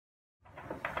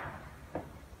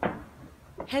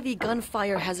Heavy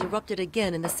gunfire has erupted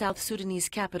again in the South Sudanese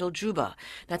capital, Juba.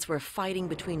 That's where fighting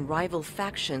between rival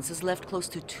factions has left close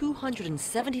to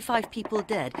 275 people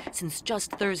dead since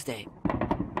just Thursday.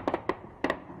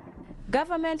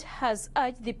 Government has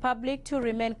urged the public to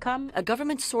remain calm. A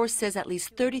government source says at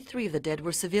least 33 of the dead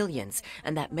were civilians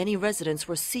and that many residents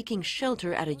were seeking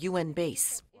shelter at a UN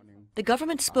base. The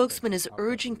government spokesman is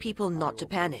urging people not to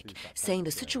panic, saying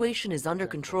the situation is under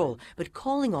control, but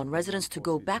calling on residents to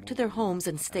go back to their homes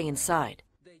and stay inside.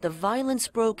 The violence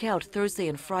broke out Thursday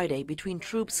and Friday between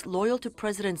troops loyal to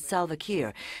President Salva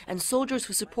Kiir and soldiers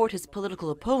who support his political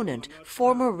opponent,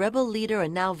 former rebel leader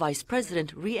and now Vice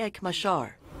President Riek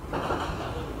Machar.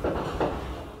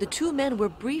 The two men were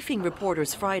briefing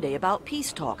reporters Friday about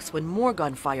peace talks when more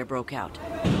gunfire broke out.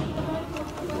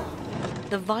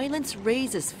 The violence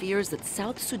raises fears that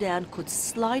South Sudan could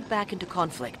slide back into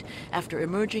conflict after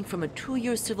emerging from a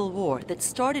 2-year civil war that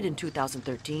started in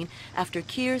 2013 after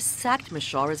Kiir sacked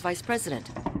Machar as vice president.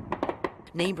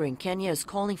 Neighboring Kenya is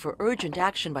calling for urgent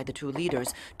action by the two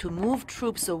leaders to move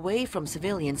troops away from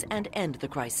civilians and end the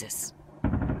crisis.